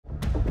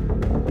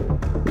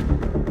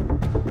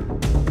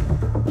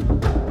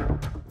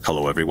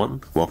Hello everyone,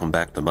 welcome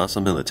back to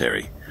MASA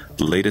Military.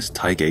 The latest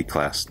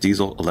Taigei-class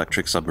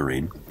diesel-electric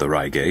submarine, the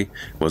Raigei,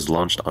 was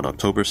launched on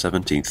October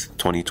 17,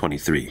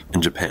 2023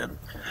 in Japan.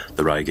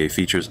 The Raigei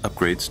features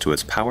upgrades to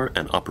its power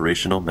and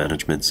operational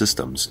management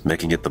systems,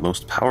 making it the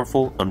most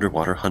powerful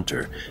underwater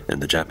hunter in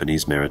the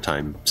Japanese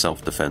Maritime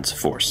Self-Defense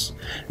Force.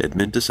 In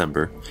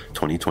mid-December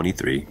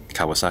 2023,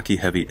 Kawasaki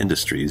Heavy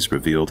Industries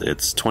revealed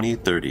its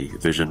 2030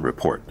 Vision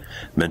Report,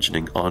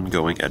 mentioning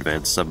ongoing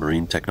advanced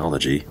submarine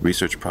technology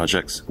research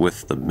projects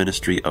with the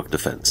Ministry of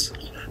Defense.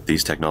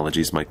 These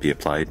technologies might be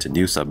applied to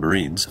new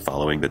submarines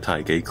following the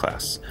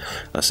Taigei-class.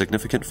 A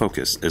significant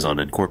focus is on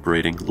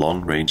incorporating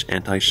long-range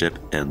anti-ship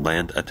and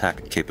land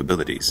attack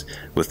capabilities,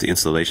 with the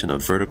installation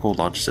of vertical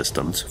launch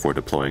systems for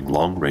deploying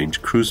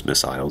long-range cruise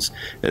missiles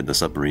in the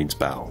submarine's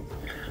bow.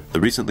 The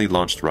recently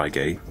launched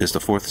Raigei is the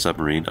fourth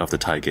submarine of the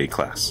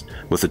Taigei-class,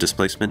 with a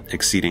displacement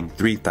exceeding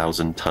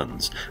 3,000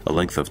 tons, a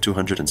length of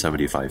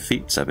 275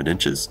 feet 7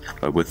 inches,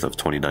 a width of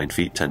 29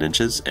 feet 10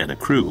 inches, and a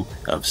crew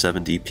of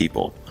 70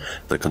 people.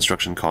 The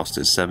construction cost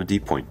is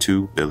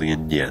 70.2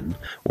 billion yen,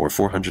 or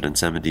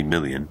 $470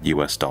 million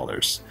US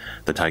dollars.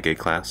 The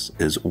Taigei-class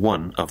is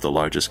one of the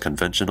largest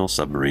conventional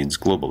submarines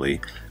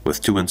globally,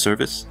 with 2 in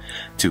service,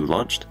 2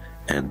 launched,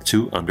 and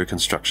 2 under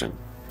construction.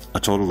 A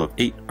total of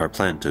 8 are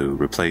planned to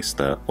replace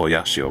the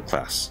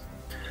Oyashio-class.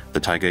 The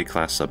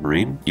Taigei-class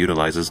submarine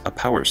utilizes a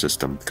power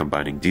system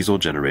combining diesel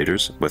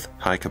generators with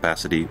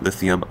high-capacity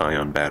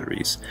lithium-ion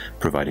batteries,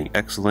 providing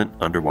excellent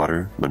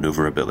underwater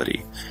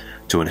maneuverability.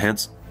 To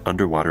enhance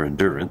underwater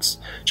endurance,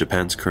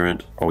 Japan's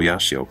current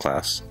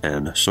Oyashio-class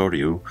and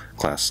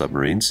Soryu-class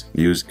submarines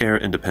use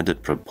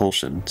air-independent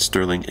propulsion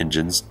Stirling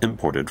engines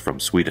imported from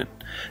Sweden.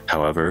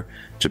 However,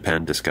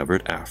 Japan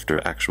discovered after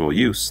actual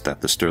use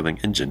that the Stirling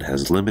engine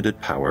has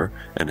limited power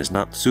and is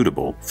not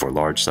suitable for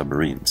large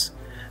submarines.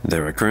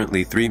 There are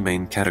currently 3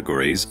 main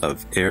categories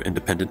of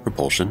air-independent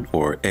propulsion,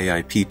 or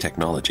AIP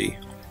technology: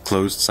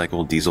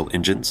 closed-cycle diesel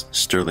engines,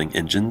 Stirling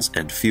engines,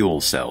 and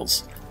fuel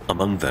cells.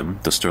 Among them,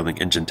 the Stirling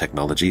engine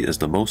technology is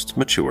the most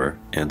mature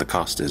and the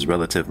cost is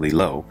relatively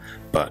low,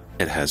 but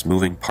it has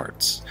moving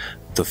parts.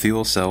 The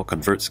fuel cell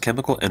converts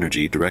chemical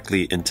energy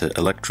directly into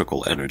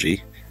electrical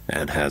energy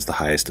and has the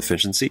highest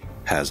efficiency,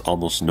 has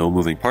almost no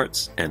moving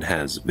parts, and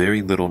has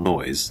very little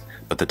noise,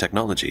 but the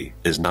technology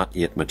is not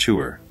yet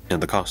mature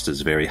and the cost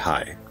is very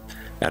high.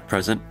 At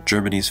present,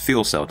 Germany's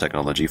fuel cell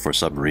technology for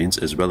submarines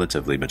is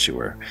relatively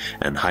mature,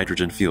 and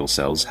hydrogen fuel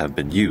cells have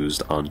been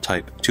used on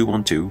Type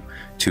 212,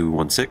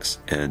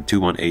 216, and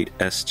 218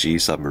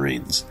 SG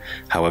submarines.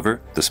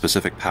 However, the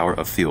specific power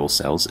of fuel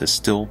cells is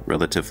still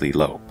relatively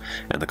low,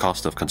 and the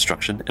cost of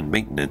construction and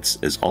maintenance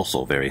is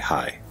also very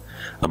high.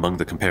 Among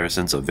the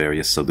comparisons of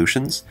various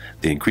solutions,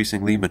 the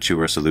increasingly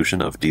mature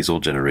solution of diesel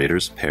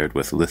generators paired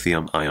with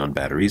lithium-ion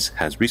batteries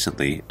has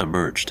recently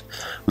emerged.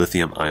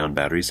 Lithium-ion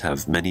batteries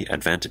have many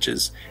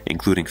advantages,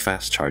 including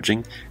fast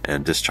charging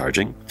and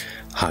discharging,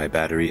 high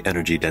battery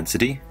energy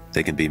density,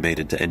 they can be made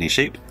into any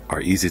shape,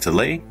 are easy to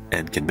lay,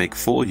 and can make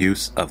full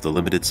use of the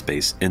limited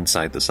space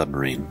inside the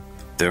submarine.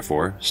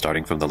 Therefore,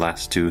 starting from the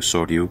last 2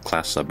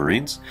 Soryu-class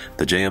submarines,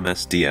 the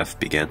JMSDF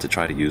began to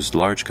try to use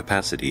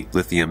large-capacity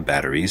lithium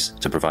batteries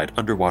to provide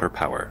underwater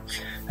power.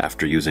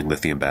 After using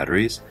lithium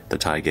batteries, the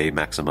Taigei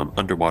maximum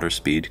underwater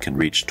speed can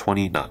reach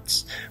 20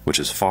 knots, which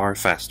is far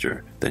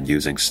faster than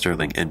using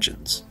Stirling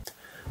engines.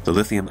 The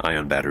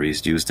lithium-ion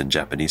batteries used in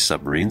Japanese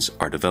submarines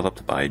are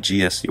developed by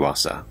GS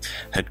Yuasa,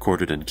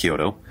 headquartered in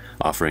Kyoto,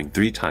 offering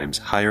 3 times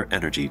higher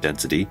energy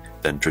density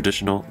than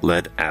traditional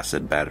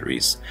lead-acid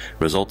batteries,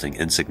 resulting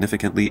in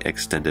significantly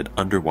extended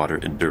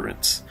underwater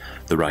endurance.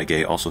 The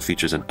Raigei also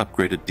features an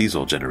upgraded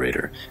diesel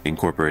generator,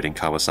 incorporating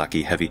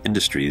Kawasaki Heavy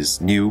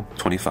Industries' new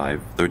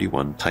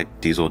 2531 type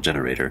diesel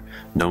generator,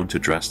 known to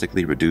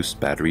drastically reduce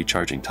battery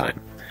charging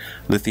time.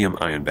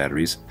 Lithium-ion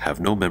batteries have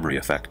no memory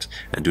effect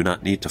and do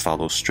not need to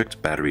follow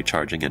strict battery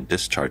charging and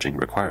discharging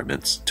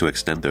requirements to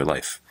extend their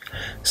life.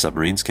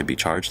 Submarines can be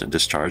charged and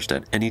discharged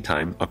at any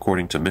time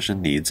according to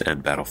mission needs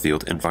and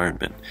battlefield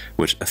environment,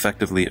 which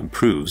effectively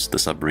improves the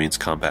submarine's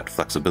combat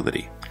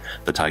flexibility.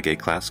 The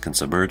Taigei-class can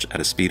submerge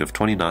at a speed of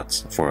 20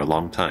 knots for a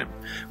long time,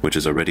 which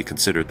is already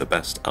considered the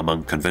best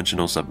among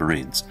conventional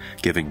submarines,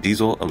 giving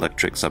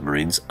diesel-electric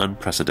submarines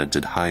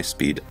unprecedented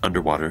high-speed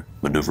underwater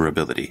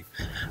maneuverability.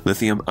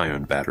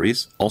 Lithium-ion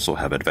batteries also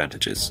have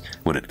advantages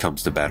when it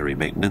comes to battery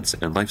maintenance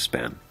and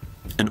lifespan.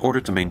 In order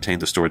to maintain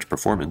the storage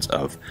performance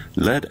of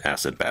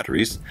lead-acid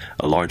batteries,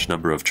 a large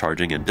number of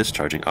charging and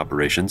discharging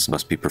operations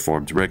must be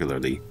performed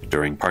regularly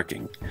during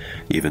parking.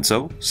 Even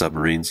so,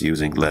 submarines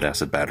using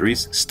lead-acid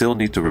batteries still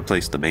need to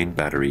replace the main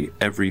battery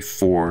every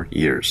 4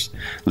 years.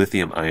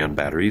 Lithium-ion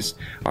batteries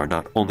are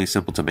not only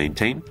simple to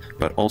maintain,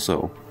 but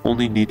also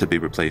only need to be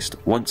replaced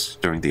once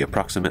during the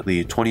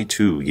approximately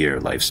 22-year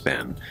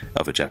lifespan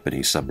of a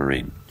Japanese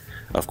submarine.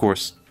 Of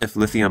course, if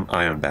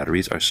lithium-ion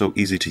batteries are so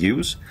easy to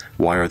use,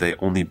 why are they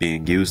only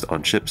being used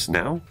on ships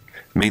now?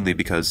 mainly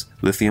because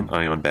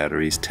lithium-ion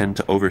batteries tend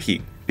to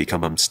overheat,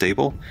 become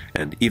unstable,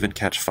 and even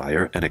catch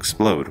fire and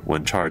explode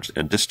when charged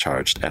and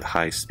discharged at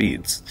high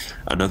speeds.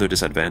 Another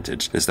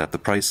disadvantage is that the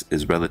price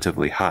is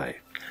relatively high.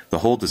 The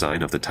whole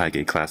design of the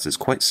Taigei-class is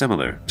quite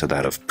similar to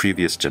that of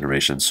previous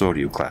generation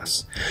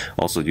Soryu-class,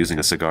 also using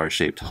a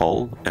cigar-shaped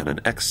hull and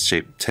an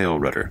X-shaped tail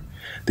rudder.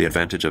 The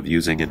advantage of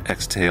using an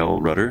X-tail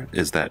rudder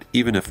is that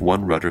even if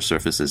one rudder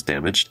surface is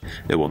damaged,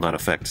 it will not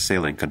affect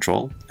sailing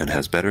control and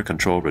has better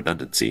control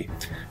redundancy.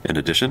 In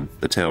addition,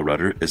 the tail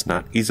rudder is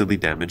not easily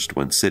damaged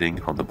when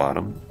sitting on the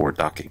bottom or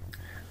docking.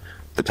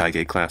 The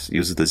Taigei-class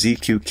uses the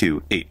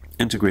ZQQ-8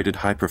 integrated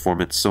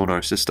high-performance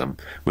sonar system,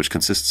 which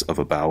consists of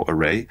a bow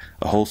array,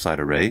 a hull-side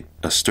array,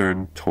 a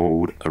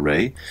stern-towed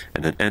array,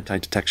 and an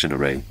anti-detection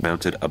array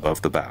mounted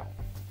above the bow.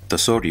 The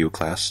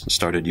Soryu-class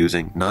started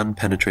using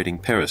non-penetrating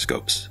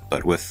periscopes,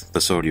 but with the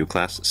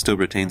Soryu-class still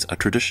retains a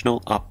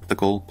traditional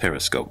optical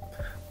periscope,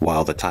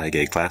 while the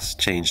Taigei-class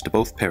changed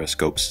both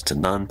periscopes to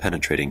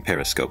non-penetrating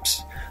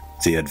periscopes.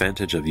 The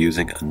advantage of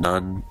using a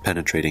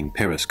non-penetrating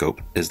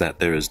periscope is that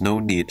there is no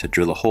need to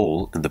drill a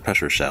hole in the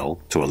pressure shell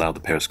to allow the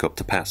periscope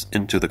to pass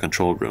into the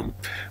control room,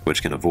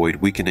 which can avoid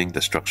weakening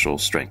the structural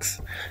strength.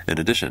 In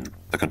addition,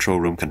 the control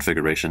room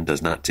configuration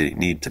does not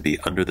need to be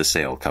under the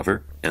sail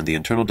cover, and the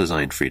internal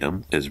design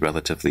freedom is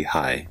relatively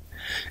high.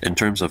 In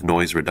terms of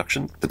noise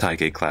reduction, the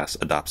Taigei-class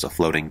adopts a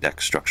floating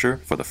deck structure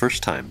for the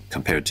first time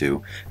compared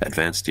to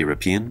advanced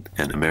European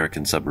and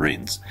American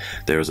submarines.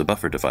 There is a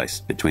buffer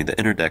device between the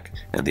inner deck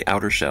and the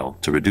outer shell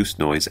to reduce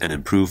noise and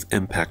improve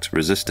impact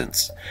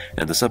resistance,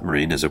 and the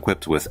submarine is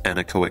equipped with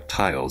anechoic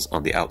tiles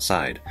on the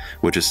outside,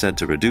 which is said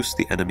to reduce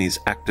the enemy's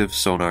active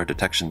sonar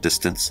detection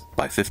distance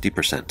by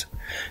 50%.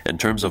 In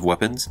terms of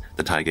weapons,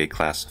 the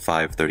Taigei-class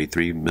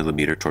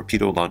 533mm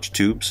torpedo launch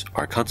tubes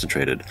are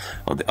concentrated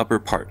on the upper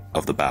part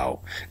of the bow,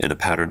 in a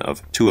pattern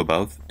of 2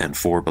 above and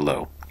 4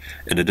 below.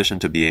 In addition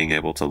to being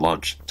able to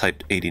launch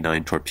Type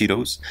 89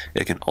 torpedoes,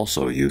 it can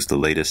also use the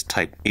latest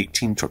Type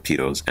 18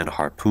 torpedoes and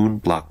Harpoon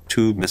Block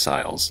 2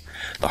 missiles.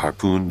 The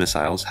Harpoon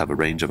missiles have a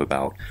range of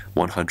about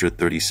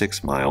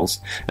 136 miles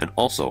and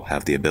also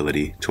have the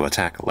ability to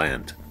attack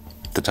land.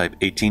 The Type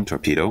 18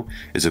 torpedo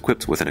is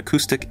equipped with an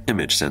acoustic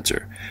image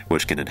sensor,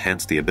 which can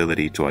enhance the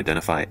ability to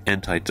identify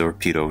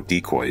anti-torpedo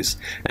decoys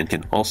and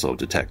can also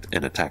detect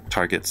and attack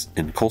targets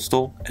in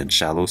coastal and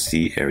shallow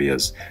sea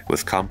areas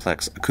with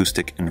complex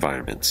acoustic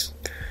environments.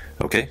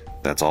 Okay,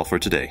 that's all for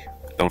today.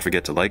 Don't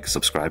forget to like,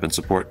 subscribe, and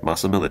support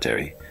MASA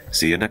Military.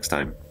 See you next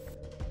time.